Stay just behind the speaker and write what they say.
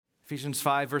Ephesians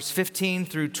 5, verse 15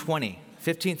 through 20.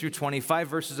 15 through 20, 5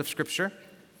 verses of Scripture.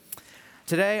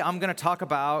 Today, I'm going to talk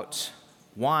about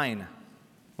wine.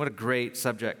 What a great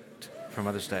subject for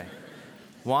Mother's Day.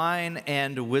 Wine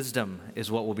and wisdom is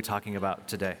what we'll be talking about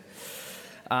today.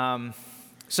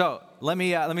 So let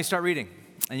me start reading,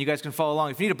 and you guys can follow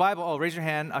along. If you need a Bible, raise your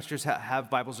hand. Ushers have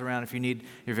Bibles around. If you need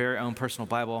your very own personal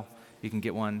Bible, you can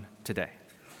get one today.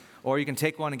 Or you can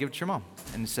take one and give it to your mom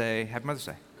and say, Happy Mother's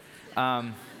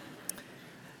Day.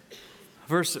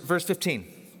 Verse 15,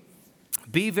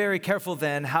 be very careful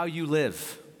then how you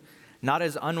live, not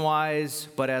as unwise,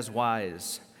 but as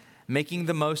wise, making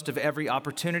the most of every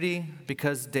opportunity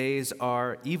because days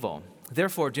are evil.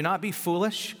 Therefore, do not be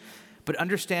foolish, but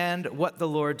understand what the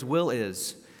Lord's will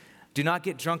is. Do not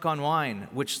get drunk on wine,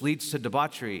 which leads to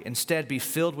debauchery. Instead, be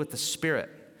filled with the Spirit,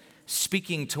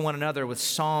 speaking to one another with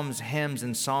psalms, hymns,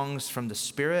 and songs from the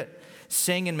Spirit.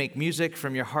 Sing and make music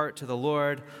from your heart to the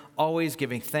Lord, always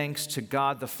giving thanks to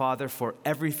God the Father for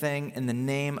everything in the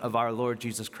name of our Lord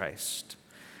Jesus Christ.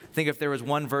 I think if there was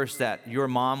one verse that your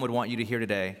mom would want you to hear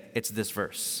today, it's this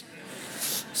verse.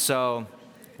 So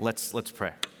let's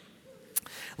pray.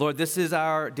 Lord, this is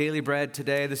our daily bread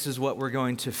today. This is what we're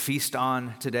going to feast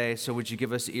on today. So would you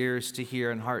give us ears to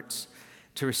hear and hearts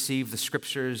to receive the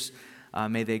Scriptures?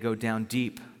 May they go down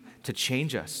deep to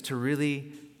change us, to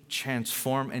really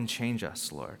transform and change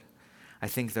us, Lord. I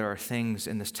think there are things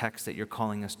in this text that you're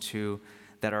calling us to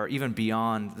that are even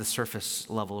beyond the surface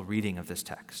level reading of this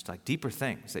text, like deeper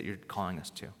things that you're calling us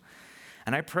to.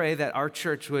 And I pray that our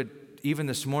church would, even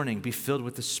this morning, be filled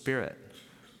with the Spirit.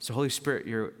 So Holy Spirit,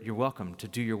 you're welcome to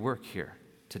do your work here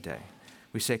today.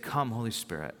 We say, come, Holy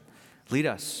Spirit. Lead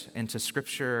us into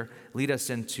Scripture. Lead us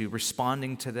into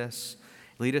responding to this.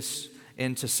 Lead us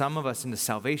into, some of us, into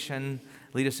salvation.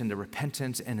 Lead us into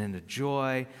repentance and into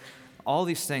joy. All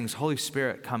these things, Holy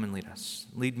Spirit, come and lead us.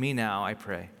 Lead me now, I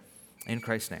pray. In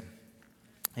Christ's name,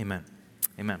 amen.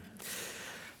 Amen.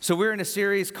 So we're in a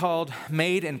series called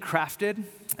Made and Crafted.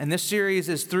 And this series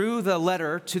is through the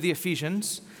letter to the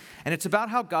Ephesians. And it's about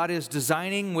how God is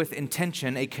designing with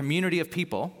intention a community of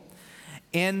people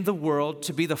in the world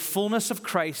to be the fullness of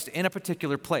Christ in a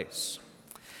particular place.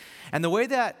 And the way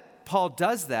that Paul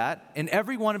does that in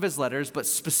every one of his letters, but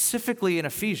specifically in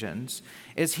Ephesians,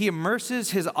 is he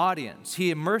immerses his audience,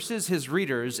 he immerses his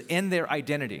readers in their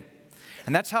identity.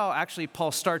 And that's how actually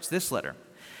Paul starts this letter.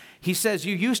 He says,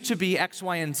 you used to be X,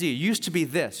 Y, and Z. You used to be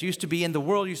this. You used to be in the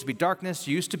world. You used to be darkness.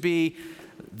 You used to be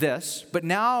this. But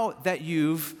now that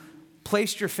you've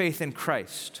placed your faith in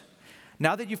Christ,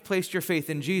 now that you've placed your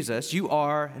faith in Jesus, you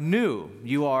are new,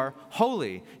 you are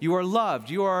holy, you are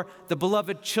loved, you are the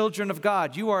beloved children of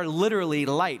God, you are literally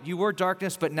light. You were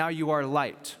darkness, but now you are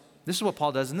light. This is what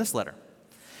Paul does in this letter.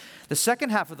 The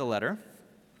second half of the letter,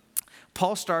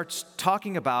 Paul starts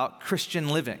talking about Christian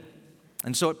living.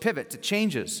 And so it pivots, it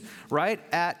changes. Right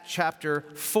at chapter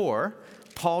 4,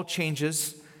 Paul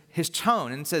changes his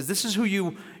tone and says, this is who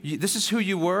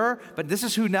you were, but this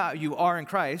is who now you are in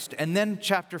Christ. And then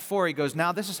chapter 4, he goes,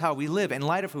 now this is how we live in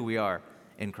light of who we are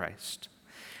in Christ.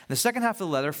 And the second half of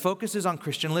the letter focuses on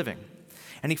Christian living.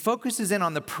 And he focuses in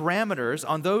on the parameters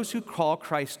on those who call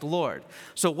Christ Lord.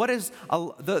 So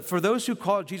for those who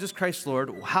call Jesus Christ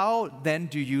Lord, how then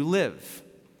do you live?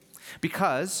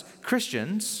 Because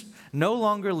Christians no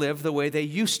longer live the way they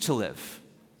used to live.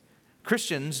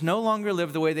 Christians no longer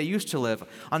live the way they used to live.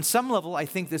 On some level, I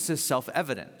think this is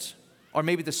self-evident. Or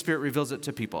maybe the Spirit reveals it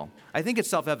to people. I think it's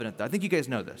self-evident, though. I think you guys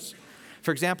know this.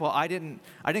 For example, I didn't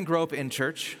grow up in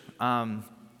church.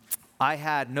 I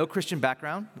had no Christian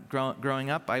background growing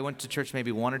up. I went to church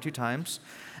maybe 1 or 2 times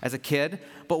as a kid.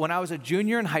 But when I was a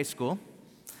junior in high school,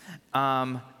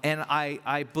 and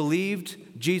I believed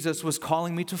Jesus was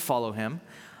calling me to follow him,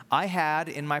 I had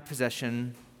in my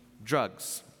possession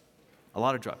drugs, a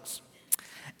lot of drugs.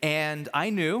 And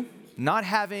I knew, not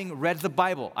having read the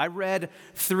Bible, I read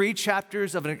 3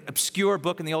 chapters of an obscure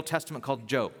book in the Old Testament called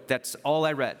Job. That's all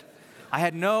I read. I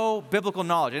had no biblical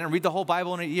knowledge. I didn't read the whole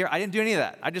Bible in a year. I didn't do any of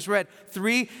that. I just read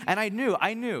 3, and I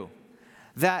knew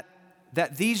that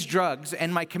these drugs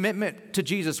and my commitment to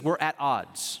Jesus were at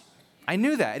odds. I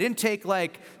knew that. I didn't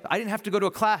have to go to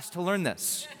a class to learn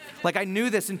this. I knew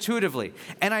this intuitively.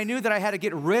 And I knew that I had to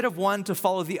get rid of one to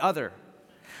follow the other.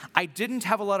 I didn't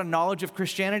have a lot of knowledge of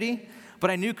Christianity,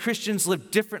 but I knew Christians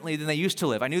lived differently than they used to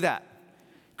live. I knew that.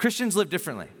 Christians live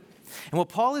differently. And what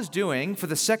Paul is doing for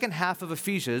the second half of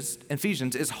Ephesians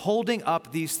is holding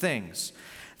up these things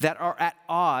that are at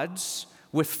odds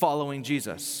with following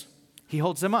Jesus. He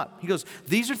holds them up. He goes,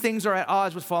 these are things that are at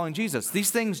odds with following Jesus.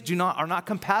 These things are not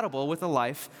compatible with a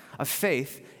life of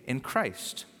faith in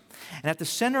Christ. And at the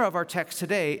center of our text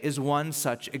today is one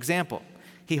such example.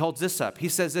 He holds this up. He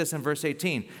says this in verse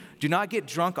 18, "Do not get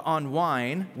drunk on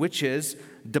wine, which is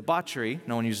debauchery."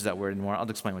 No one uses that word anymore. I'll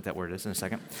explain what that word is in a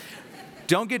second.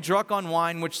 "Don't get drunk on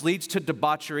wine, which leads to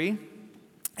debauchery.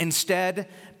 Instead,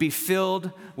 be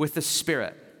filled with the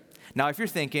Spirit." Now, if you're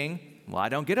thinking, well, I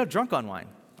don't get drunk on wine.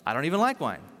 I don't even like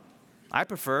wine. I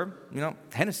prefer,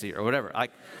 Hennessy or whatever,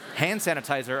 like hand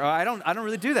sanitizer. Or I don't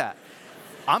really do that.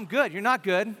 I'm good. You're not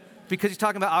good because he's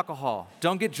talking about alcohol.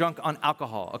 Don't get drunk on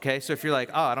alcohol, okay? So if you're like,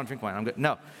 oh, I don't drink wine, I'm good.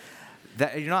 No,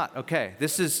 you're not, okay.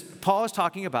 Paul is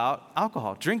talking about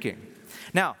alcohol, drinking.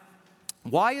 Now,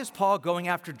 why is Paul going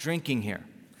after drinking here?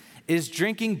 Is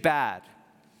drinking bad?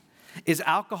 Is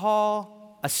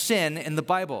alcohol a sin in the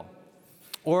Bible?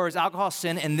 Or is alcohol a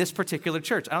sin in this particular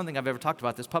church? I don't think I've ever talked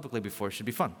about this publicly before. It should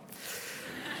be fun.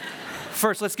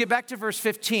 First, let's get back to verse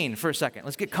 15 for a second.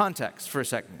 Let's get context for a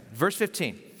second. Verse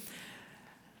 15.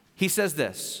 He says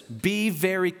this, "Be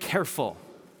very careful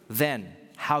then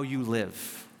how you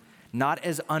live, not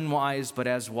as unwise but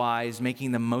as wise,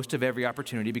 making the most of every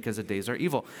opportunity because the days are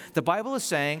evil." The Bible is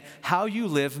saying how you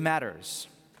live matters.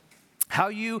 How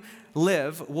you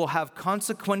live will have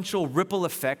consequential ripple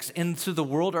effects into the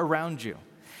world around you.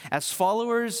 As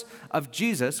followers of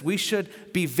Jesus, we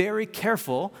should be very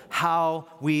careful how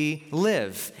we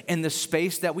live in the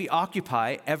space that we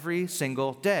occupy every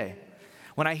single day.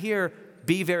 When I hear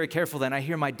 "be very careful," then I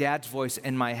hear my dad's voice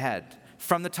in my head.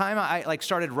 From the time I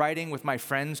started riding with my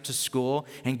friends to school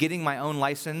and getting my own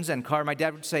license and car, my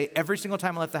dad would say every single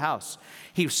time I left the house,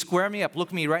 he would square me up,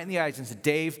 look me right in the eyes and say,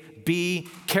 "Dave, be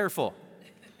careful.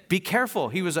 Be careful."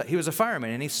 He was a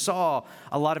fireman, and he saw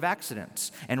a lot of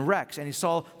accidents and wrecks, and he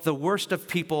saw the worst of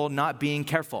people not being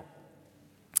careful.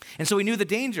 And so he knew the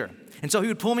danger. And so he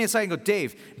would pull me aside and go,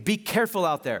 "Dave, be careful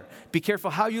out there. Be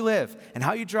careful how you live and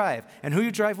how you drive and who you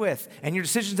drive with and your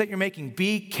decisions that you're making.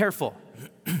 Be careful."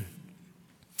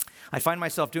 I find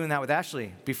myself doing that with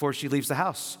Ashley before she leaves the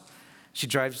house. She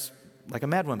drives like a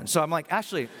madwoman. So I'm like,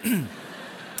 "Ashley,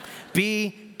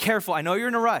 be careful. I know you're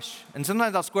in a rush." And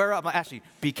sometimes I'll square up. I'm like, "Ashley,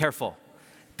 be careful.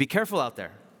 Be careful out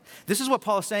there." This is what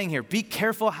Paul is saying here. Be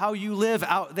careful how you live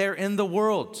out there in the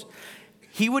world.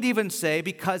 He would even say,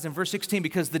 in verse 16,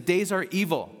 because the days are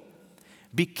evil.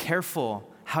 Be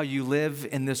careful how you live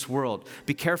in this world.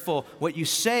 Be careful what you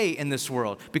say in this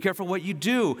world. Be careful what you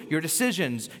do, your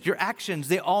decisions, your actions.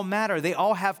 They all matter. They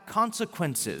all have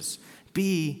consequences.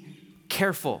 Be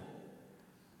careful.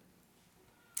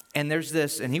 And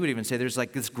he would even say there's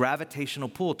like this gravitational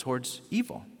pull towards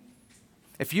evil.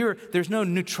 There's no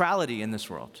neutrality in this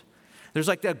world. There's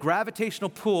like a gravitational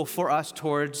pull for us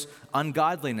towards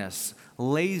ungodliness,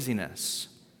 laziness.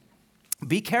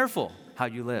 Be careful how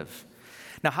you live.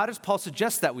 Now, how does Paul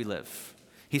suggest that we live?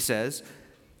 He says,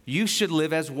 you should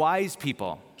live as wise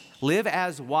people. Live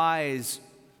as wise.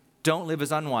 Don't live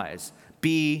as unwise.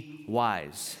 Be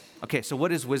wise. Okay, so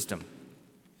what is wisdom?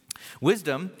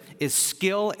 Wisdom is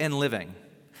skill in living.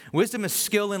 Wisdom is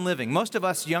skill in living. Most of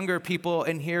us younger people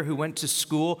in here who went to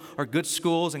school or good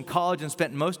schools and college and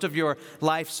spent most of your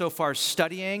life so far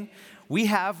studying, we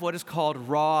have what is called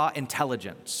raw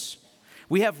intelligence.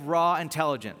 We have raw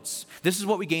intelligence. This is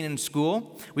what we gain in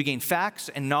school. We gain facts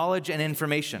and knowledge and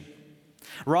information.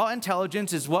 Raw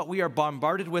intelligence is what we are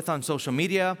bombarded with on social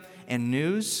media and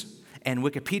news and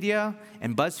Wikipedia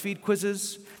and BuzzFeed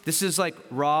quizzes. This is like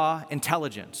raw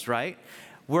intelligence, right?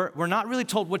 We're not really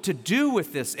told what to do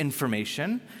with this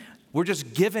information. We're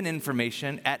just given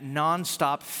information at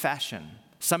nonstop fashion.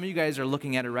 Some of you guys are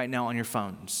looking at it right now on your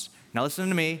phones. Now listen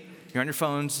to me. You're on your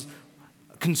phones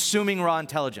consuming raw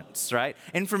intelligence, right?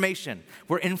 Information.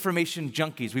 We're information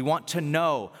junkies. We want to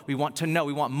know. We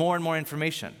want more and more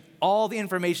information. All the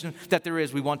information that there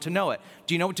is, we want to know it.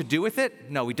 Do you know what to do with it?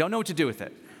 No, we don't know what to do with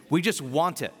it. We just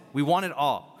want it. We want it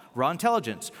all. Raw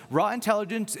intelligence. Raw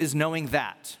intelligence is knowing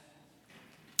that.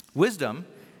 Wisdom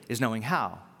is knowing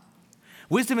how.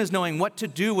 Wisdom is knowing what to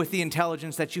do with the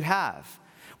intelligence that you have.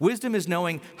 Wisdom is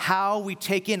knowing how we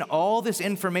take in all this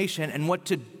information and what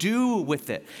to do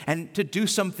with it and to do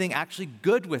something actually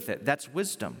good with it. That's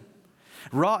wisdom.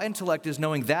 Raw intellect is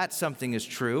knowing that something is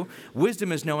true.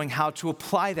 Wisdom is knowing how to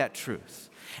apply that truth.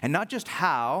 And not just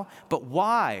how, but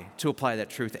why to apply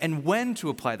that truth and when to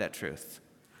apply that truth.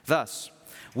 Thus,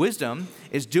 wisdom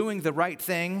is doing the right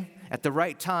thing at the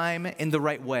right time in the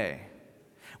right way.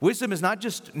 Wisdom is not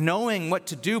just knowing what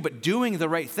to do, but doing the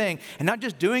right thing. And not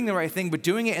just doing the right thing, but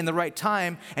doing it in the right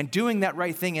time and doing that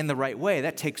right thing in the right way.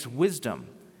 That takes wisdom.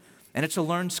 And it's a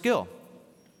learned skill.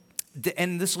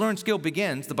 And this learned skill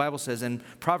begins, the Bible says in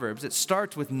Proverbs, it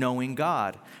starts with knowing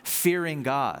God, fearing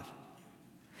God,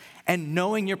 and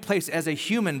knowing your place as a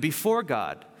human before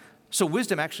God. So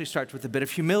wisdom actually starts with a bit of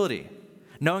humility,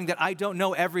 knowing that I don't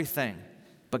know everything,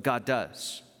 but God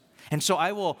does. And so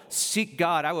I will seek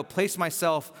God. I will place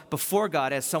myself before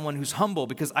God as someone who's humble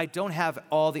because I don't have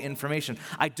all the information.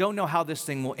 I don't know how this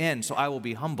thing will end, so I will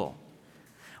be humble.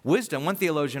 Wisdom, one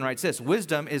theologian writes this,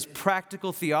 wisdom is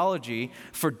practical theology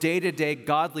for day-to-day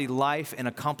godly life in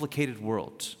a complicated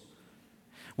world.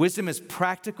 Wisdom is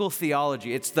practical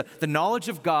theology. It's the knowledge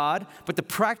of God, but the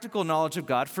practical knowledge of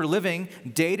God for living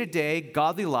day-to-day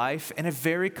godly life in a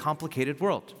very complicated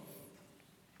world.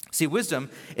 See, wisdom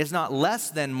is not less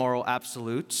than moral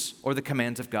absolutes or the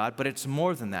commands of God, but it's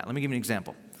more than that. Let me give you an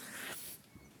example.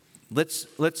 Let's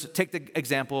take the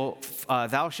example,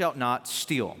 thou shalt not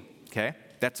steal, okay?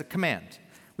 That's a command.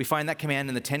 We find that command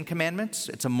in the 10 Commandments.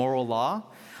 It's a moral law.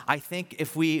 I think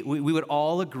if we would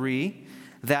all agree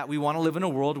that we want to live in a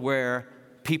world where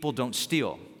people don't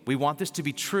steal. We want this to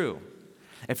be true.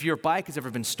 If your bike has ever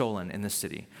been stolen in this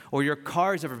city, or your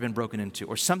car has ever been broken into,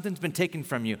 or something's been taken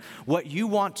from you, what you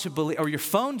want to believe, or your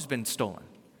phone's been stolen,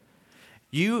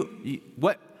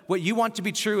 what you want to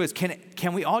be true is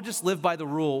can we all just live by the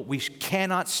rule we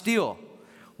cannot steal?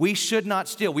 We should not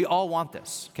steal. We all want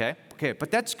this, okay? Okay,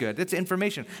 but that's good. That's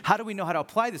information. How do we know how to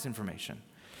apply this information?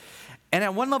 And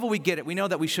at one level we get it. We know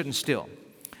that we shouldn't steal.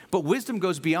 But wisdom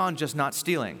goes beyond just not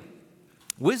stealing.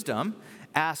 Wisdom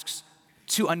asks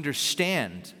to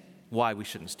understand why we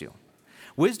shouldn't steal.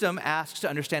 Wisdom asks to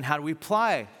understand how do we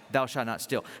apply thou shalt not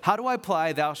steal. How do I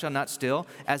apply thou shalt not steal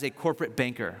as a corporate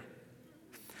banker?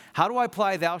 How do I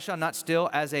apply thou shalt not steal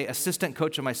as an assistant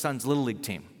coach of my son's Little League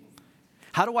team?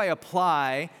 How do I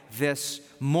apply this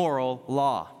moral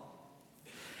law?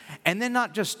 And then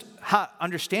not just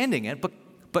understanding it,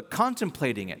 but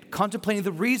contemplating it, contemplating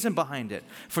the reason behind it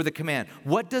for the command.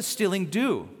 What does stealing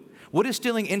do? What does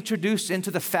stealing introduce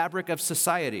into the fabric of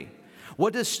society?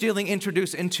 What does stealing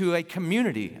introduce into a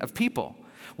community of people?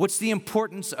 What's the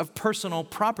importance of personal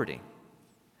property?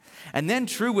 And then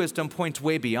true wisdom points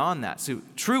way beyond that. So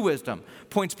true wisdom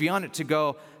points beyond it to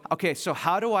go, okay, so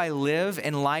how do I live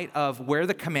in light of where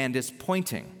the command is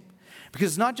pointing?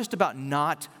 Because it's not just about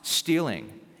not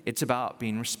stealing. It's about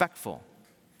being respectful.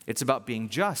 It's about being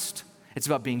just. It's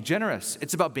about being generous.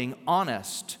 It's about being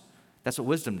honest. That's what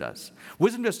wisdom does.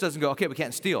 Wisdom just doesn't go, okay, we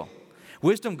can't steal.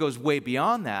 Wisdom goes way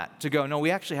beyond that to go, no, we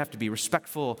actually have to be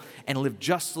respectful and live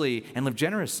justly and live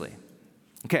generously.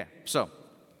 Okay, so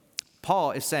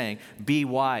Paul is saying, be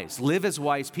wise. Live as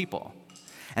wise people.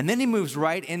 And then he moves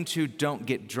right into don't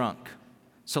get drunk.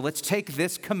 So let's take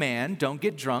this command, don't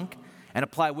get drunk, and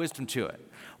apply wisdom to it.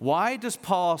 Why does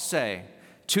Paul say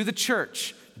to the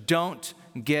church, don't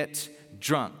get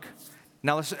drunk?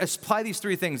 Now let's apply these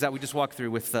three things that we just walked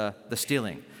through with the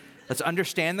stealing. Let's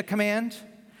understand the command,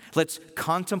 let's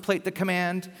contemplate the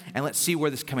command, and let's see where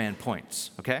this command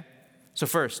points, okay? So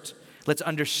first, let's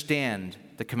understand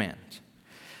the command.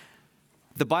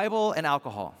 The Bible and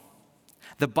alcohol.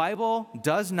 The Bible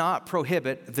does not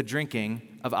prohibit the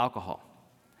drinking of alcohol.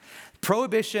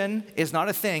 Prohibition is not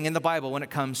a thing in the Bible when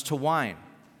it comes to wine.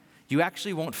 You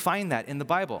actually won't find that in the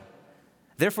Bible.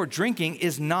 Therefore, drinking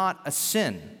is not a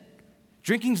sin.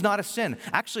 Drinking's not a sin.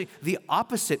 Actually, the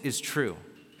opposite is true.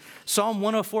 Psalm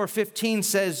 104:15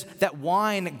 says that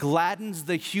wine gladdens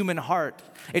the human heart.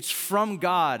 It's from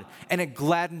God, and it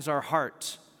gladdens our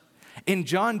heart. In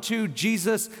John 2,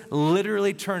 Jesus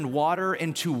literally turned water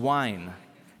into wine.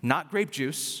 Not grape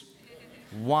juice,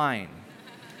 wine.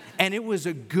 And it was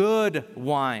a good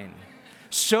wine.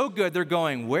 So good, they're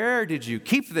going, where did you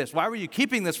keep this? Why were you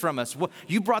keeping this from us? Well,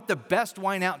 you brought the best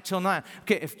wine out till now.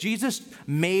 Okay, if Jesus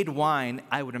made wine,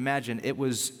 I would imagine it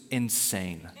was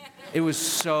insane. It was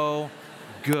so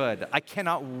good. I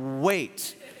cannot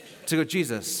wait to go,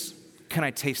 Jesus, can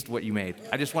I taste what you made?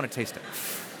 I just want to taste it.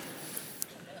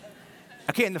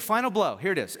 Okay, and the final blow,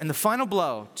 here it is. And the final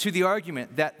blow to the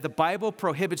argument that the Bible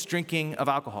prohibits drinking of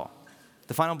alcohol.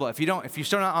 The final blow. If you're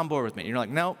still not on board with me, you're like,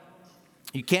 no,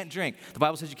 you can't drink. The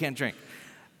Bible says you can't drink.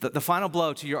 The final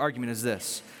blow to your argument is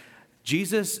this.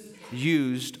 Jesus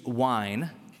used wine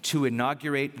to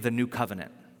inaugurate the new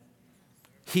covenant.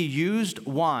 He used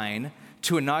wine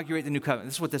to inaugurate the new covenant.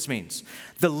 This is what this means.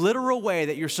 The literal way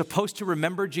that you're supposed to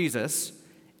remember Jesus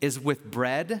is with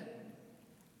bread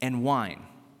and wine.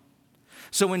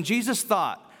 So when Jesus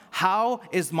thought, how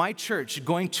is my church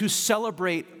going to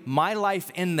celebrate my life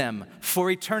in them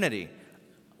for eternity?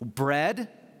 Bread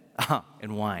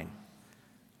and wine.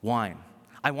 Wine.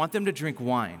 I want them to drink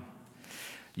wine.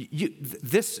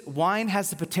 This wine has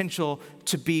the potential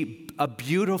to be a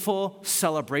beautiful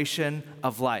celebration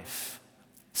of life.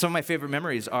 Some of my favorite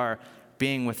memories are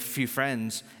being with a few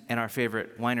friends in our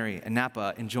favorite winery in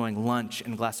Napa, enjoying lunch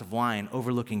and a glass of wine,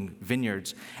 overlooking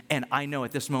vineyards. And I know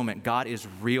at this moment, God is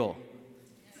real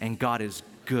and God is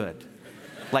good.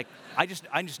 Like, I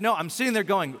just know, I'm sitting there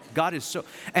going, God is so,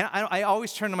 and I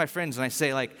always turn to my friends and I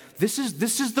say, like, this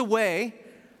is the way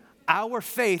our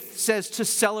faith says to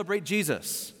celebrate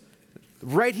Jesus.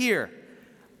 Right here,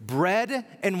 bread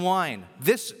and wine.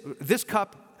 This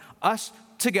cup, us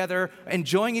together,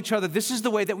 enjoying each other, this is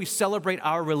the way that we celebrate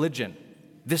our religion.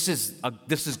 This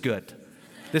is good.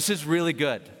 This is really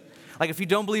good. Like, if you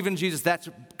don't believe in Jesus, that's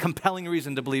a compelling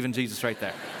reason to believe in Jesus right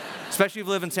there. Especially if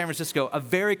you live in San Francisco, a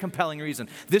very compelling reason.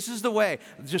 This is the way.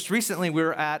 Just recently, we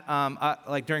were at,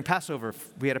 like during Passover,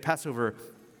 we had a Passover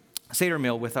Seder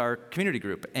meal with our community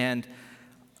group. And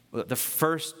the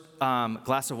first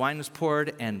glass of wine was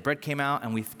poured and bread came out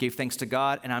and we gave thanks to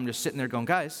God. And I'm just sitting there going,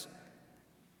 guys,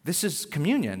 this is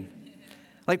communion.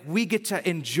 Like, we get to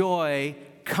enjoy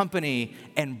company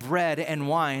and bread and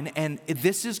wine, and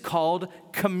this is called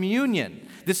communion.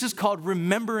 This is called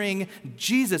remembering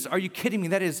Jesus. Are you kidding me?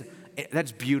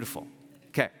 That's beautiful.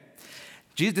 Okay.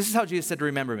 This is how Jesus said to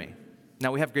remember me.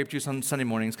 Now, we have grape juice on Sunday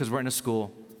mornings because we're in a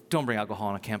school. Don't bring alcohol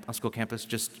on a school campus.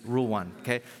 Just rule one,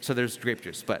 okay? So there's grape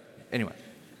juice, but anyway.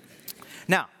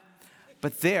 Now,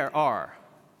 but there are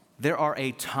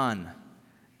a ton.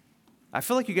 I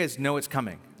feel like you guys know it's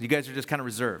coming. You guys are just kind of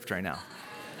reserved right now.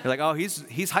 You're like, oh, he's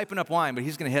hyping up wine, but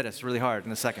he's going to hit us really hard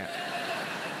in a second.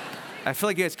 I feel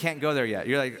like you guys can't go there yet.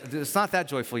 You're like, it's not that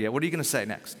joyful yet. What are you going to say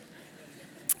next?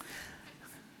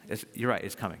 You're right,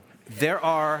 it's coming. There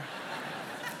are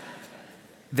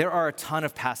a ton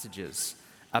of passages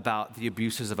about the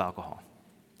abuses of alcohol.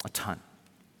 A ton.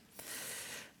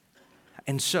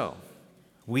 And so,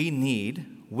 we need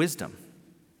wisdom.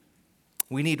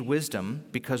 We need wisdom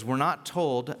because we're not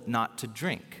told not to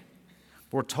drink.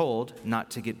 We're told not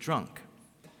to get drunk.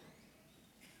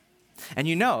 And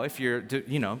if you're,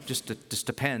 it just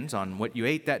depends on what you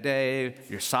ate that day,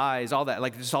 your size, all that.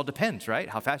 Like, this all depends, right?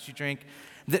 How fast you drink.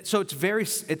 So it's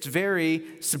very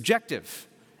subjective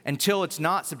until it's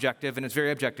not subjective and it's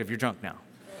very objective. You're drunk now.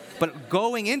 But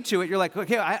going into it, you're like,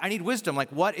 okay, I need wisdom. Like,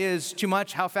 what is too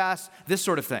much? How fast? This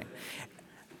sort of thing.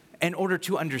 In order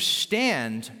to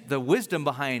understand the wisdom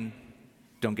behind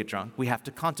don't get drunk, we have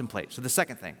to contemplate. So the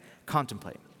second thing,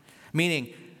 contemplate.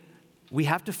 Meaning, we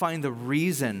have to find the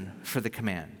reason for the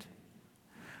command.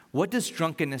 What does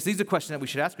drunkenness, these are questions that we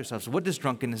should ask ourselves. What does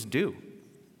drunkenness do?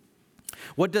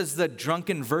 What does the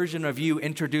drunken version of you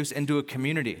introduce into a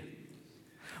community?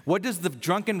 What does the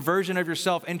drunken version of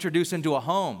yourself introduce into a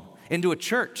home, into a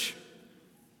church?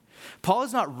 Paul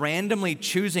is not randomly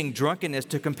choosing drunkenness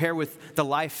to compare with the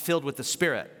life filled with the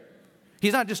Spirit.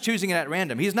 He's not just choosing it at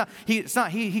random. He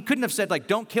couldn't have said, like,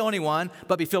 don't kill anyone,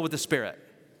 but be filled with the Spirit.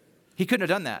 He couldn't have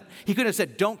done that. He could have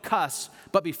said, don't cuss,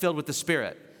 but be filled with the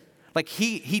Spirit. Like,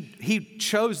 he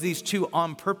chose these two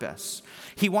on purpose.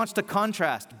 He wants to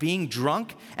contrast being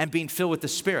drunk and being filled with the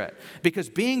Spirit. Because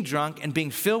being drunk and being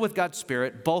filled with God's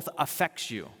Spirit both affects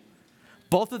you.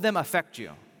 Both of them affect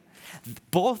you.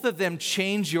 Both of them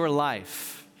change your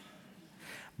life.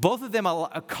 Both of them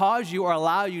cause you or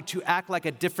allow you to act like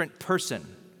a different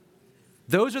person.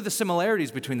 Those are the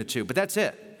similarities between the two, but that's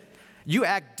it. You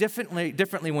act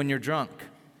differently when you're drunk.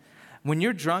 When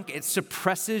you're drunk, it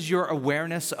suppresses your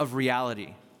awareness of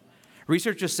reality.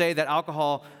 Researchers say that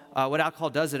what alcohol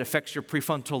does, it affects your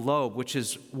prefrontal lobe, which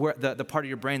is where the part of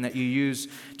your brain that you use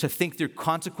to think through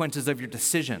consequences of your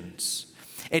decisions.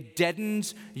 It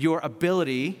deadens your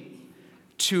ability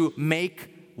to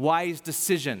make wise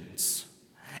decisions.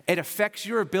 It affects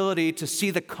your ability to see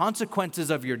the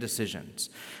consequences of your decisions.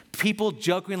 People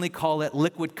jokingly call it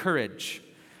liquid courage.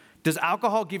 Does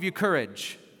alcohol give you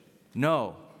courage?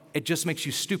 No. It just makes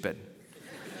you stupid.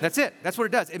 That's it. That's what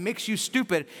it does. It makes you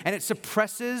stupid, and it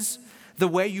suppresses the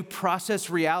way you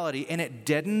process reality, and it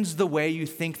deadens the way you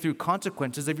think through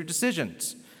consequences of your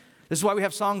decisions. This is why we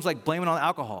have songs like Blame It on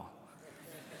Alcohol,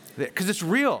 because it's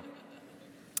real.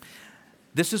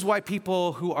 This is why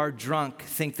people who are drunk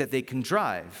think that they can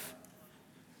drive.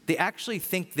 They actually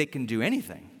think they can do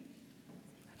anything.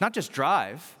 Not just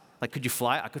drive. Like, could you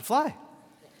fly? I could fly.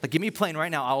 Like, give me a plane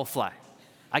right now, I will fly.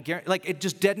 I guarantee, like, it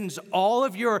just deadens all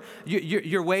of your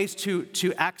ways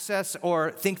to access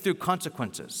or think through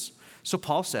consequences. So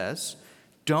Paul says,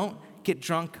 don't get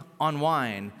drunk on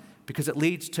wine because it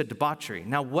leads to debauchery.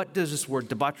 Now, what does this word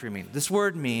debauchery mean? This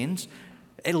word means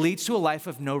it leads to a life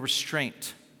of no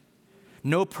restraint,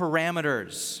 no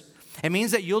parameters. It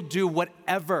means that you'll do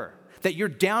whatever, that you're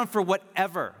down for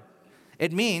whatever.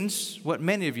 It means what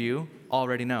many of you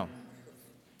already know,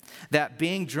 that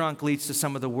being drunk leads to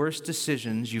some of the worst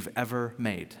decisions you've ever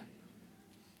made.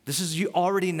 You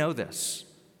already know this.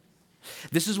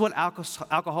 This is what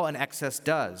alcohol in excess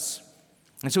does.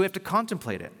 And so we have to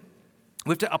contemplate it. We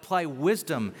have to apply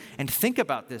wisdom and think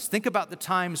about this. Think about the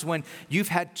times when you've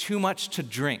had too much to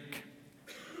drink.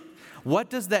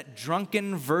 What does that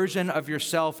drunken version of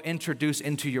yourself introduce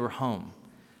into your home?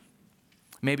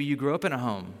 Maybe you grew up in a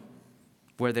home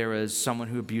where there was someone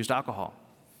who abused alcohol.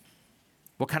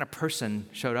 What kind of person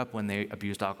showed up when they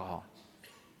abused alcohol?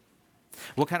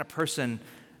 What kind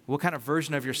of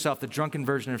version of yourself, the drunken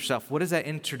version of yourself, what does that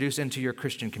introduce into your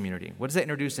Christian community? What does that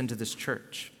introduce into this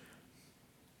church?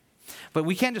 But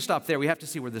we can't just stop there. We have to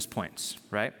see where this points,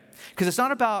 right? Because it's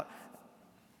not about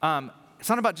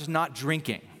just not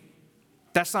drinking.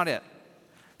 That's not it.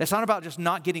 It's not about just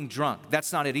not getting drunk.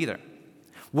 That's not it either.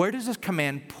 Where does this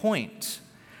command point?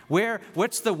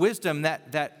 What's the wisdom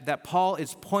that Paul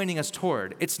is pointing us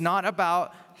toward? It's not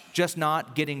about just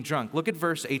not getting drunk. Look at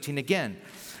verse 18 again.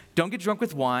 Don't get drunk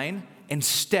with wine.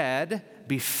 Instead,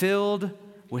 be filled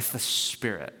with the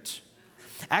Spirit.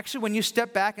 Actually, when you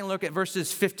step back and look at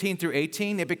verses 15 through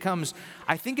 18, it becomes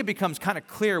kind of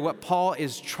clear what Paul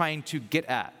is trying to get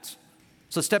at.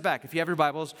 So step back. If you have your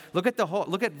Bibles, look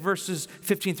at verses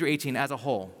 15 through 18 as a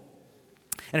whole.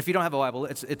 And if you don't have a Bible,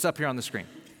 it's up here on the screen,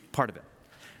 part of it.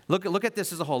 Look at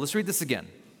this as a whole. Let's read this again.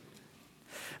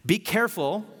 Be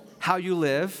careful how you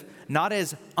live, not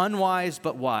as unwise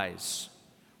but wise.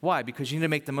 Why? Because you need to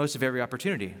make the most of every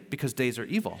opportunity, because days are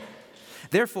evil.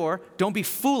 Therefore, don't be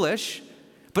foolish,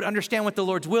 but understand what the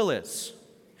Lord's will is.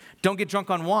 Don't get drunk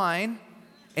on wine.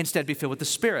 Instead, be filled with the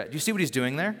Spirit. Do you see what he's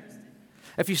doing there?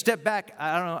 If you step back,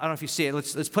 I don't know if you see it.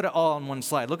 Let's put it all on one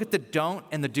slide. Look at the don't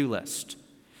and the do list.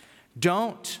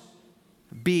 Don't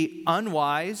be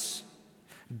unwise.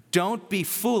 Don't be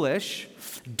foolish.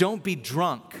 Don't be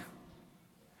drunk.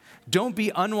 Don't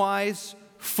be unwise,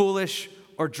 foolish,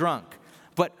 or drunk,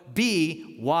 but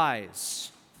be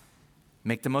wise.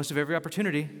 Make the most of every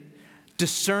opportunity.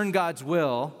 Discern God's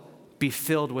will. Be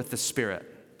filled with the Spirit.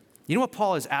 You know what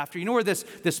Paul is after? You know where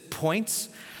this points?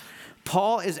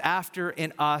 Paul is after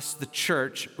in us, the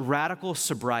church, radical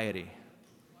sobriety.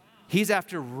 He's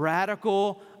after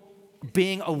radical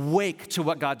being awake to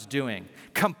what God's doing,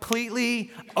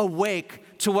 completely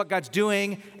awake to what God's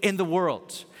doing in the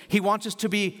world. He wants us to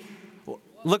be.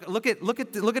 Look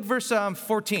at verse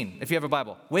 14. If you have a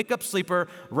Bible, wake up, sleeper,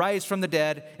 rise from the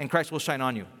dead, and Christ will shine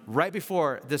on you. Right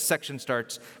before this section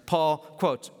starts, Paul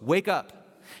quotes, "Wake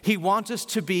up." He wants us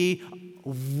to be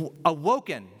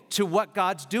awoken to what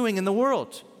God's doing in the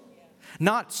world.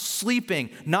 Not sleeping,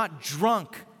 not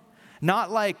drunk, not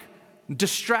like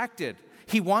distracted.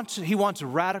 He wants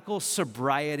radical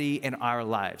sobriety in our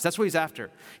lives. That's what he's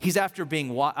after. He's after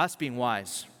us being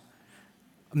wise,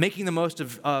 making the most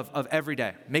of every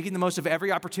day, making the most of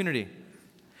every opportunity.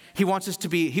 He wants us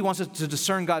to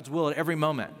discern God's will at every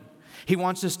moment. He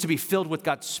wants us to be filled with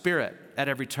God's Spirit at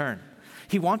every turn.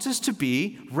 He wants us to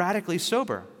be radically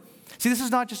sober. See, this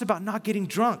is not just about not getting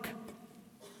drunk.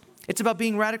 It's about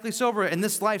being radically sober in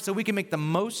this life so we can make the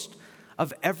most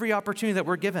of every opportunity that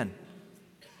we're given.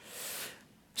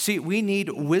 See, we need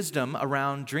wisdom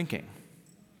around drinking.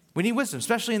 We need wisdom,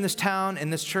 especially in this town, in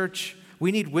this church.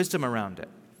 We need wisdom around it.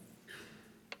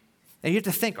 And you have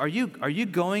to think, are you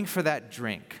going for that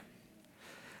drink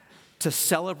to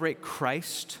celebrate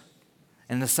Christ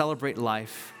and to celebrate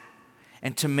life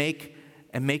and to make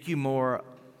you more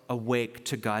awake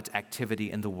to God's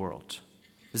activity in the world?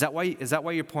 Is that why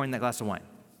you're pouring that glass of wine?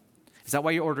 Is that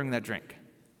why you're ordering that drink?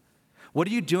 What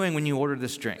are you doing when you order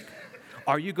this drink?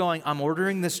 Are you going, I'm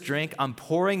ordering this drink, I'm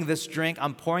pouring this drink,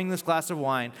 I'm pouring this glass of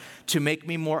wine to make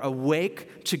me more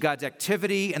awake to God's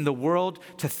activity in the world,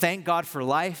 to thank God for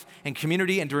life and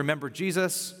community and to remember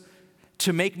Jesus,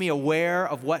 to make me aware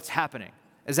of what's happening?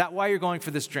 Is that why you're going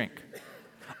for this drink?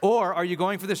 Or are you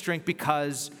going for this drink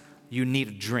because you need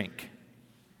a drink?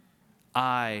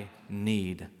 I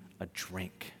need a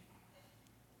drink.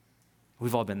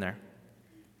 We've all been there.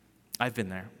 I've been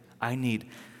there. I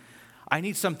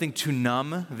need something to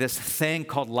numb this thing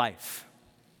called life.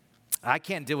 I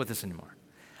can't deal with this anymore.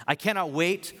 I cannot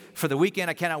wait for the weekend.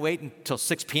 I cannot wait until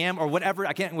 6 p.m. or whatever.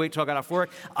 I can't wait till I got off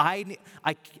work. I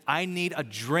need a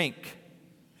drink.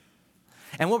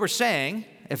 And what we're saying,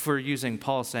 if we're using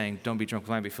Paul saying, don't be drunk with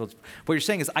wine, be filled, what you're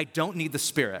saying is, I don't need the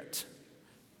Spirit.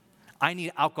 I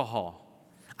need alcohol.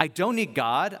 I don't need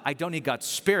God. I don't need God's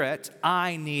Spirit.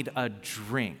 I need a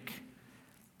drink.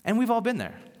 And we've all been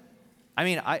there. I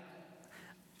mean,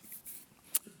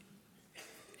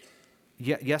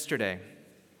 yesterday,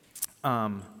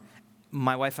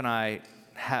 my wife and I,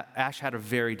 Ash had a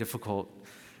very difficult,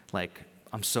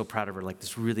 I'm so proud of her, like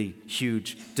this really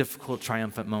huge, difficult,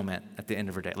 triumphant moment at the end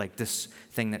of her day, like this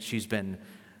thing that she's been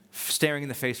staring in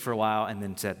the face for a while and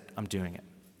then said, I'm doing it.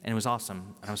 And it was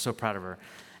awesome, and I was so proud of her.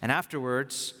 And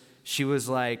afterwards, she was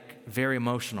like very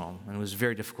emotional, and it was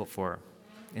very difficult for her.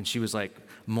 And she was like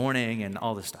mourning and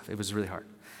all this stuff. It was really hard.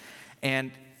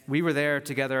 And we were there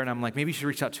together, and I'm like, maybe you should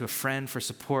reach out to a friend for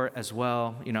support as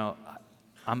well. You know,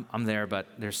 I'm there, but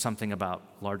there's something about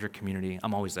larger community.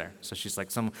 I'm always there. So she's like,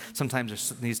 sometimes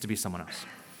there needs to be someone else.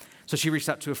 So she reached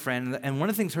out to a friend, and one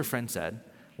of the things her friend said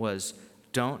was,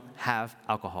 don't have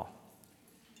alcohol.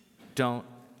 Don't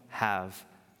have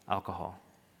alcohol.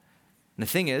 And the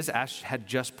thing is, Ash had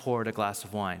just poured a glass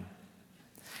of wine.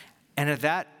 And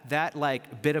at that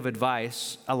like bit of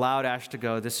advice allowed Ash to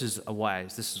go, this is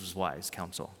wise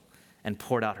counsel, and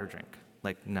poured out her drink.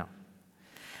 Like, no.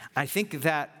 I think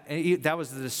that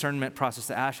was the discernment process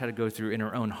that Ash had to go through in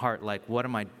her own heart. Like, what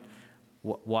am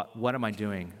I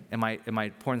doing? Am I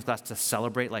pouring this glass to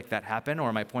celebrate like that happened, or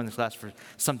am I pouring this glass for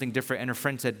something different? And her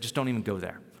friend said, just don't even go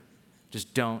there.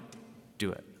 Just don't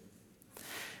do it.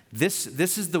 This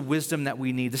is the wisdom that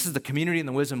we need. This is the community and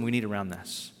the wisdom we need around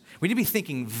this. We need to be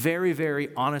thinking very, very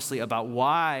honestly about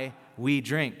why we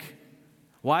drink,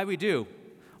 why we do.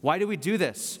 Why do we do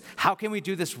this? How can we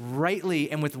do this rightly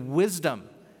and with wisdom?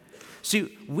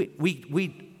 See,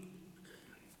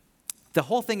 the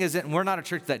whole thing isn't, we're not a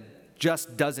church that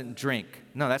just doesn't drink.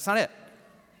 No, that's not it.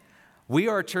 We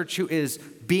are a church who is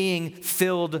being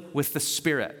filled with the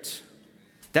Spirit.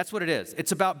 That's what it is.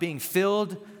 It's about being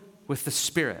filled with the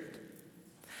Spirit.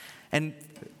 And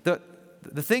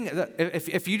the thing,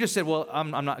 if you just said, well,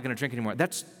 I'm not going to drink anymore,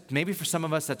 that's maybe for some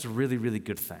of us, that's a really, really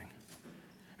good thing.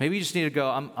 Maybe you just need to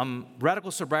go,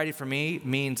 radical sobriety for me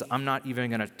means I'm not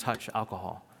even going to touch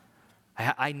alcohol.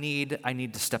 I need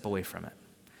to step away from it,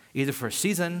 either for a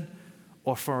season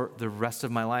or for the rest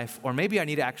of my life, or maybe I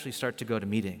need to actually start to go to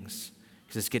meetings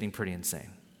because it's getting pretty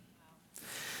insane.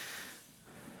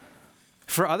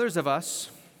 For others of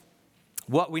us,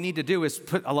 what we need to do is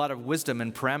put a lot of wisdom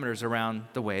and parameters around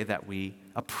the way that we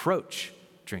approach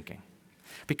drinking.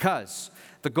 Because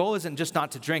the goal isn't just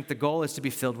not to drink, the goal is to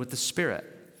be filled with the Spirit.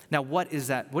 Now, what is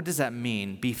that? What does that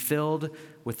mean, be filled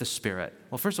with the Spirit?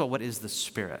 Well, first of all, what is the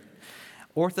Spirit?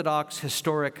 Orthodox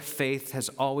historic faith has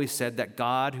always said that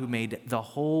God, who made the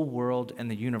whole world and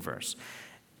the universe,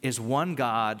 is one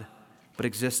God, but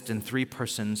exists in three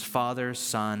persons, Father,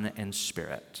 Son, and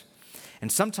Spirit.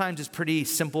 And sometimes it's pretty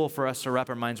simple for us to wrap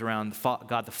our minds around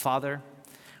God the Father.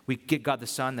 We get God the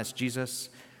Son, that's Jesus.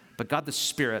 But God the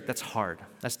Spirit, that's hard.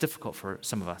 That's difficult for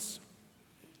some of us.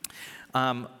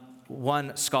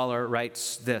 One scholar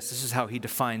writes this. This is how he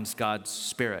defines God's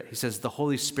Spirit. He says, the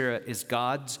Holy Spirit is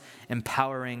God's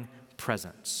empowering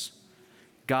presence.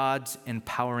 God's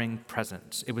empowering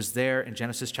presence. It was there in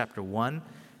Genesis chapter 1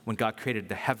 when God created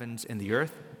the heavens and the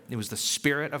earth. It was the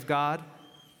Spirit of God.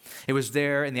 It was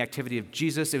there in the activity of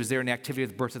Jesus. It was there in the activity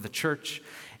of the birth of the church.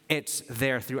 It's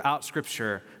there throughout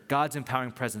Scripture. God's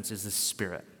empowering presence is the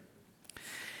Spirit.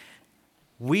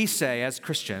 We say as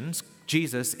Christians,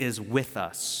 Jesus is with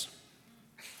us.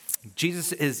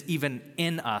 Jesus is even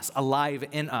in us, alive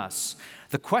in us.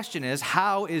 The question is,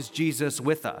 how is Jesus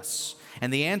with us?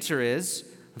 And the answer is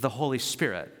the Holy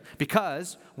Spirit.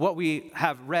 Because what we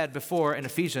have read before in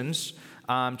Ephesians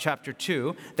chapter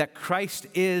 2, that Christ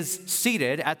is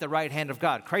seated at the right hand of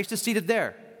God. Christ is seated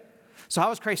there. So how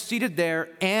is Christ seated there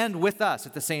and with us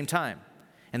at the same time?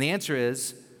 And the answer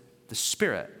is the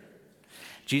Spirit.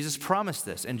 Jesus promised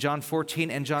this in John 14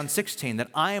 and John 16, that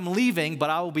I am leaving, but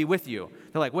I will be with you.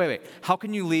 They're like, wait, how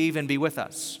can you leave and be with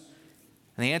us?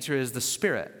 And the answer is the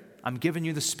Spirit. I'm giving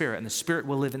you the Spirit, and the Spirit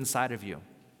will live inside of you.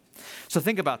 So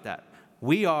think about that.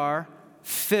 We are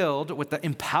filled with the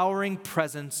empowering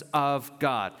presence of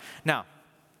God. Now,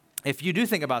 if you do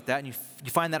think about that and you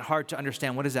find that hard to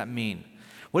understand, what does that mean?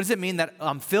 What does it mean that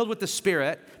I'm filled with the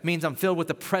Spirit means I'm filled with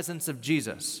the presence of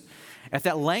Jesus? If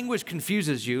that language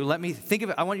confuses you,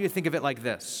 I want you to think of it like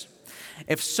this.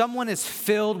 If someone is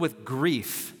filled with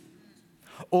grief,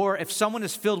 or if someone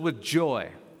is filled with joy,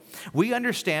 we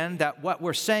understand that what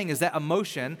we're saying is that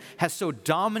emotion has so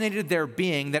dominated their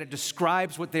being that it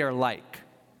describes what they are like,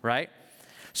 right?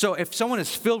 So if someone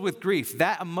is filled with grief,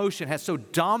 that emotion has so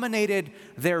dominated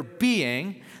their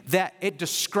being that it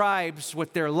describes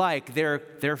what they're like.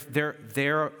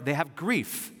 They have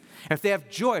grief. If they have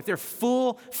joy, if they're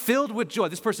filled with joy,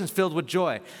 this person's filled with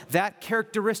joy. That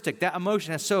characteristic, that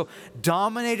emotion has so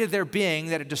dominated their being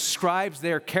that it describes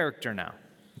their character now,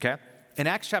 okay? In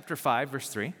Acts chapter 5, verse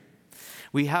 3,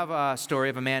 we have a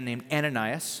story of a man named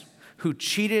Ananias who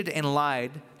cheated and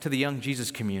lied to the young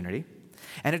Jesus community.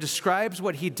 And it describes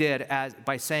what he did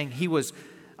by saying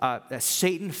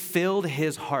Satan filled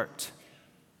his heart.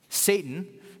 Satan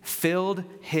filled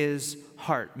his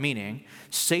heart, meaning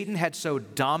Satan had so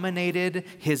dominated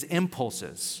his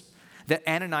impulses that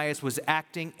Ananias was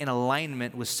acting in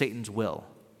alignment with Satan's will.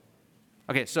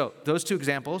 Okay, so those two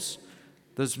examples,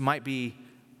 those might be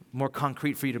more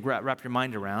concrete for you to wrap your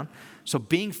mind around. So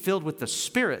being filled with the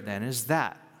Spirit then is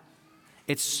that.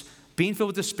 It's being filled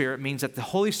with the Spirit means that the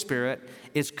Holy Spirit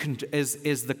is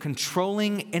the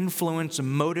controlling influence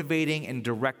motivating and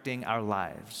directing our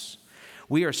lives.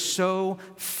 We are so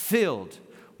filled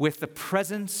with the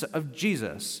presence of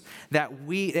Jesus that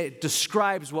it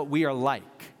describes what we are like.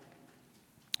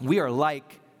 We are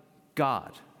like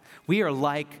God. We are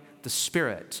like the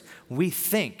Spirit. We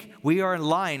think. We are in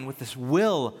line with this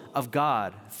will of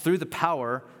God through the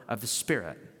power of the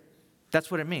Spirit.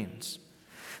 That's what it means.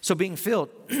 So being filled,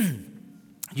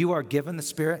 you are given the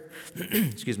Spirit,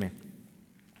 excuse me,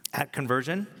 at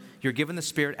conversion. You're given the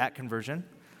Spirit at conversion.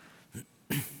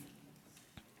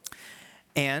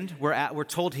 And we're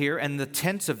told here, and the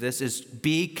tense of this is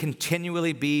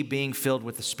continually being filled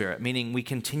with the Spirit, meaning we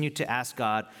continue to ask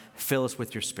God, fill us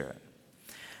with your Spirit.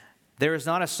 There is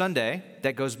not a Sunday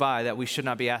that goes by that we should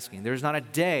not be asking. There is not a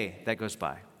day that goes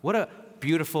by. What a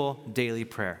beautiful daily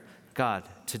prayer. God,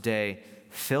 today,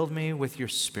 fill me with your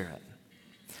Spirit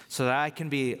so that I can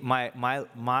be,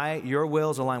 your will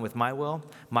is aligned with my will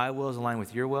is aligned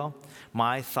with your will.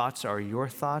 My thoughts are your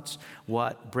thoughts.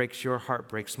 What breaks your heart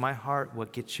breaks my heart.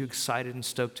 What gets you excited and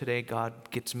stoked today, God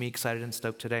gets me excited and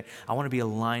stoked today. I want to be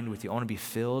aligned with you. I want to be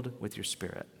filled with your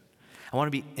Spirit. I want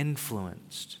to be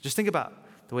influenced. Just think about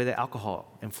the way that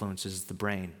alcohol influences the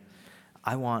brain.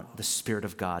 I want the Spirit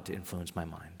of God to influence my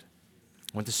mind.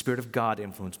 I want the Spirit of God to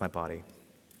influence my body.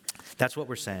 That's what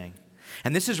we're saying.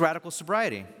 And this is radical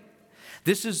sobriety.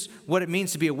 This is what it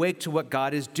means to be awake to what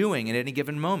God is doing at any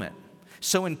given moment.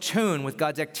 So in tune with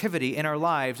God's activity in our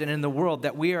lives and in the world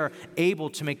that we are able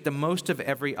to make the most of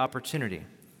every opportunity.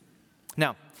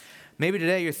 Now, maybe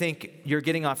today you think you're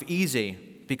getting off easy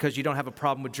because you don't have a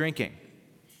problem with drinking.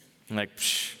 You're like,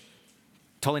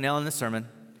 totally nailing this sermon.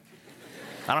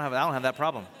 I don't have that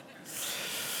problem.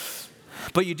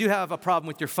 But you do have a problem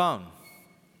with your phone,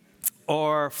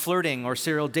 or flirting, or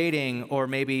serial dating, or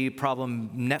maybe problem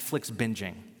Netflix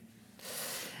binging.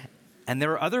 And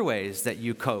there are other ways that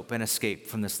you cope and escape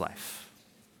from this life.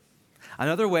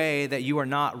 Another way that you are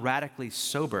not radically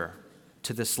sober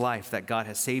to this life that God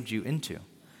has saved you into.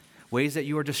 Ways that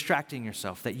you are distracting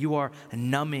yourself, that you are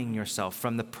numbing yourself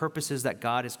from the purposes that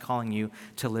God is calling you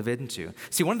to live into.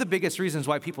 See, one of the biggest reasons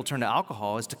why people turn to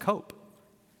alcohol is to cope.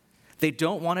 They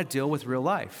don't want to deal with real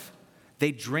life.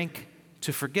 They drink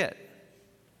to forget.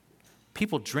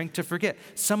 People drink to forget.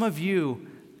 Some of you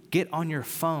get on your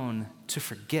phone to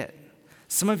forget.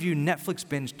 Some of you Netflix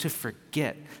binge to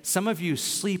forget. Some of you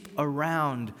sleep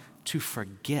around to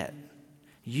forget.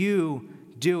 You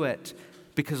do it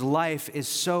because life is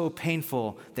so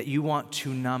painful that you want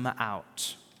to numb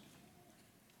out.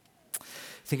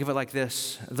 Think of it like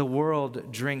this. The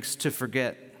world drinks to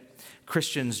forget.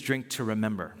 Christians drink to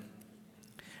remember.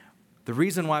 The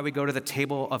reason why we go to the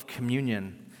table of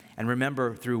communion and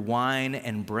remember through wine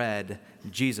and bread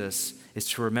Jesus is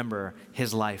to remember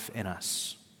his life in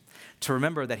us. To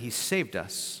remember that he saved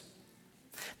us,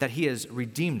 that he has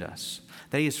redeemed us,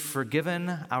 that he has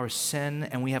forgiven our sin,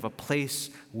 and we have a place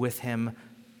with him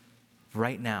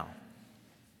right now.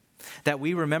 That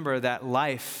we remember that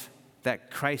life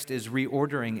that Christ is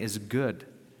reordering is good.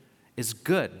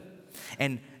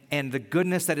 And the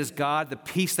goodness that is God, the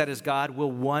peace that is God,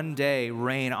 will one day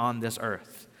reign on this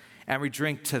earth. And we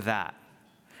drink to that.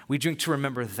 We drink to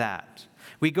remember that.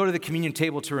 We go to the communion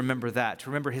table to remember that, to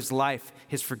remember his life,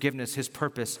 his forgiveness, his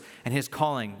purpose, and his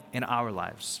calling in our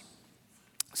lives.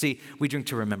 See, we drink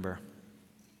to remember.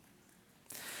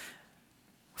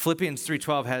 Philippians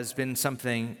 3:12 has been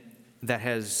something that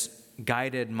has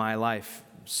guided my life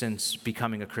since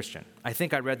becoming a Christian. I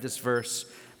think I read this verse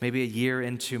maybe a year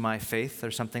into my faith or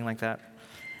something like that.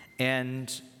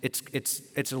 And it's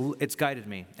guided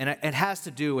me. And it has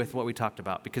to do with what we talked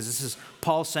about, because this is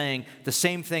Paul saying the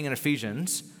same thing in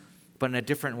Ephesians, but in a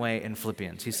different way in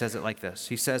Philippians. He says it like this.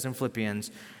 He says in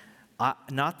Philippians,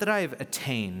 not that I have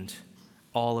attained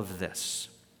all of this,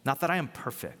 not that I am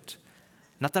perfect,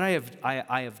 not that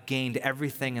I have gained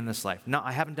everything in this life. No,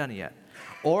 I haven't done it yet.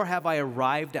 Or have I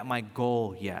arrived at my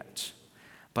goal yet,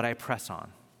 but I press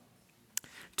on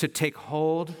to take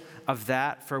hold of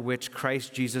that for which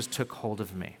Christ Jesus took hold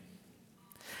of me.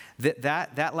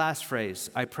 That last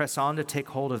phrase, I press on to take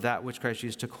hold of that which Christ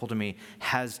Jesus took hold of me,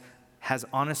 has has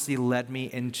honestly led me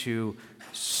into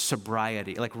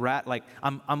sobriety.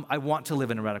 I want to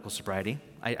live in a radical sobriety.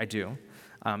 I do.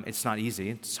 It's not easy.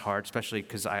 It's hard, especially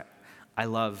because I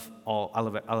love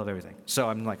everything. So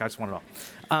I'm like, I just want it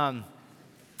all.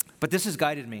 But this has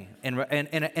guided me in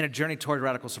a journey toward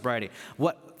radical sobriety.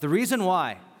 The reason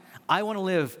why I want to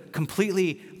live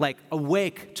completely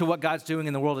awake to what God's doing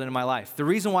in the world and in my life, the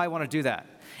reason why I want to do that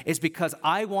is because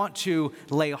I want to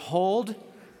lay hold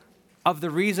of the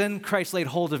reason Christ laid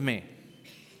hold of me.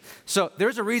 So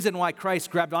there's a reason why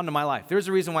Christ grabbed onto my life. There's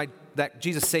a reason why that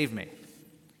Jesus saved me.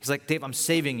 He's like, Dave, I'm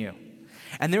saving you.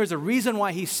 And there's a reason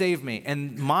why he saved me.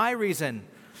 And my reason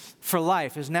for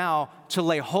life is now to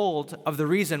lay hold of the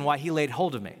reason why he laid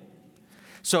hold of me.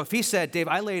 So if he said, Dave,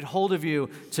 I laid hold of you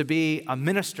to be a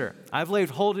minister. I've laid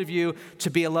hold of you to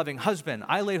be a loving husband.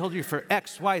 I laid hold of you for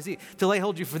X, Y, Z, to lay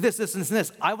hold of you for this, and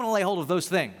this. I want to lay hold of those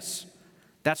things.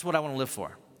 That's what I want to live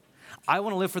for. I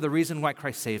want to live for the reason why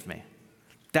Christ saved me.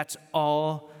 That's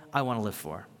all I want to live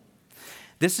for.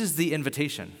 This is the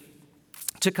invitation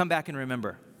to come back and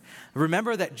remember.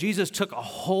 Remember that Jesus took a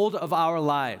hold of our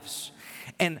lives.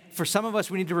 And for some of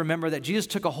us, we need to remember that Jesus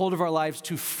took a hold of our lives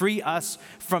to free us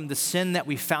from the sin that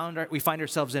we find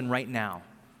ourselves in right now.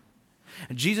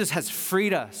 Jesus has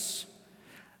freed us,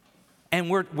 and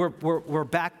we're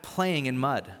back playing in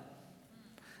mud.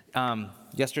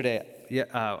 Yesterday,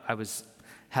 I was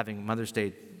having Mother's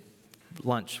Day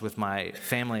lunch with my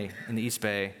family in the East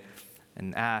Bay,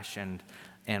 and Ash and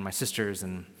my sisters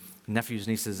and nephews,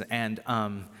 nieces, and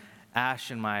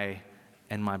Ash and my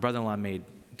brother-in-law made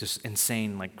just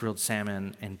insane grilled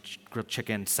salmon and grilled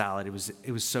chicken salad.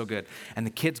 It was so good, and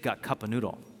the kids got cup of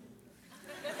noodle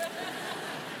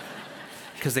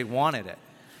because they wanted it.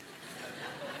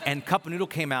 And cup of noodle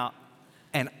came out,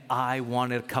 and I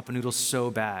wanted a cup of noodle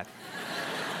so bad,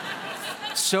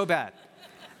 so bad.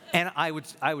 And I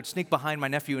would sneak behind my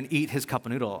nephew and eat his cup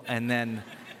of noodle, and then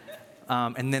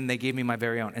they gave me my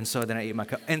very own. And so then I ate my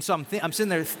cup. And so I'm sitting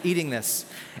there eating this,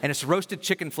 and it's roasted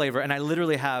chicken flavor, and I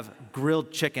literally have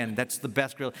grilled chicken. That's the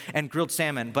best grilled, and grilled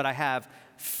salmon. But I have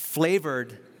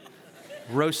flavored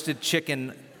roasted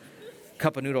chicken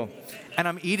cup of noodle, and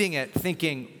I'm eating it,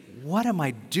 thinking, "What am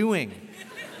I doing?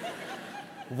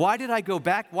 Why did I go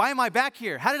back? Why am I back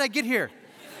here? How did I get here?"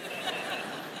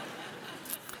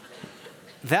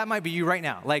 That might be you right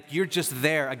now. You're just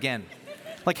there again.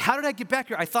 How did I get back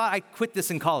here? I thought I quit this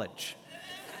in college.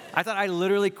 I thought I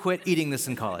literally quit eating this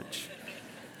in college.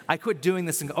 I quit doing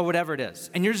this or whatever it is.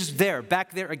 And you're just there,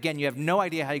 back there again. You have no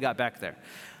idea how you got back there.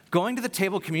 Going to the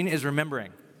table of communion is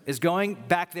remembering, is going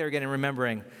back there again and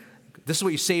remembering, this is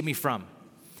what you saved me from.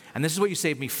 And this is what you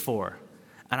saved me for.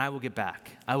 And I will get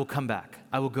back. I will come back.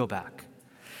 I will go back.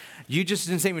 You just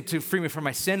didn't save me to free me from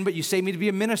my sin, but you saved me to be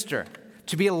a minister,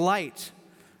 to be a light.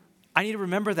 I need to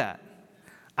remember that.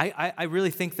 I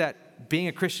really think that being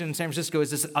a Christian in San Francisco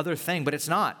is this other thing, but it's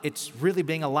not. It's really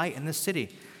being a light in this city.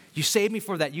 You saved me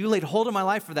for that. You laid hold of my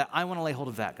life for that. I want to lay hold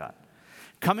of that, God.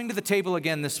 Coming to the table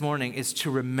again this morning is to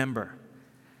remember,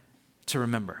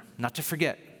 not to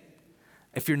forget.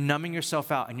 If you're numbing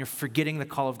yourself out and you're forgetting the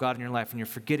call of God in your life and you're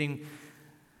forgetting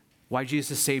why Jesus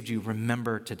has saved you,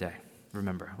 remember today.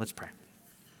 Remember. Let's pray.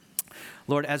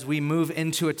 Lord, as we move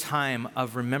into a time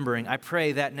of remembering, I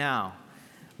pray that now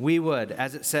we would,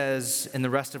 as it says in the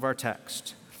rest of our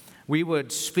text, we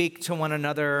would speak to one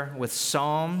another with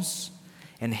psalms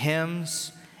and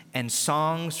hymns and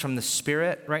songs from the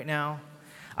Spirit right now.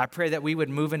 I pray that we would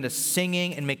move into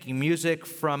singing and making music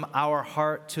from our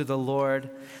heart to the Lord,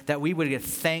 that we would give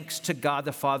thanks to God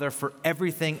the Father for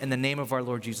everything in the name of our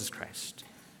Lord Jesus Christ.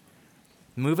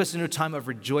 Move us into a time of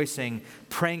rejoicing,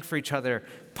 praying for each other,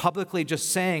 publicly just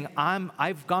saying,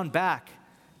 I've gone back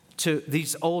to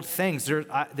these old things.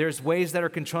 There's ways that are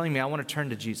controlling me. I want to turn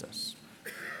to Jesus.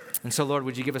 And so, Lord,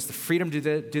 would you give us the freedom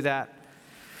to do that?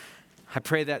 I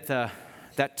pray that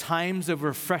that times of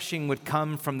refreshing would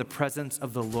come from the presence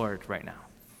of the Lord right now.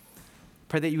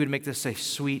 Pray that you would make this a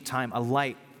sweet time, a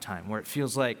light time, where it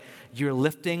feels like you're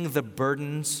lifting the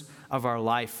burdens of our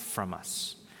life from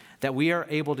us, that we are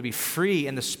able to be free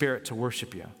in the Spirit to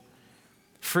worship you,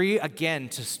 free again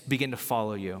to begin to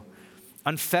follow you,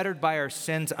 unfettered by our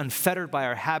sins, unfettered by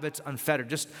our habits, unfettered,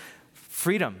 just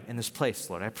freedom in this place,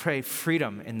 Lord. I pray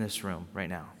freedom in this room right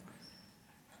now.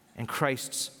 In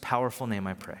Christ's powerful name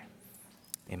I pray.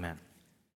 Amen.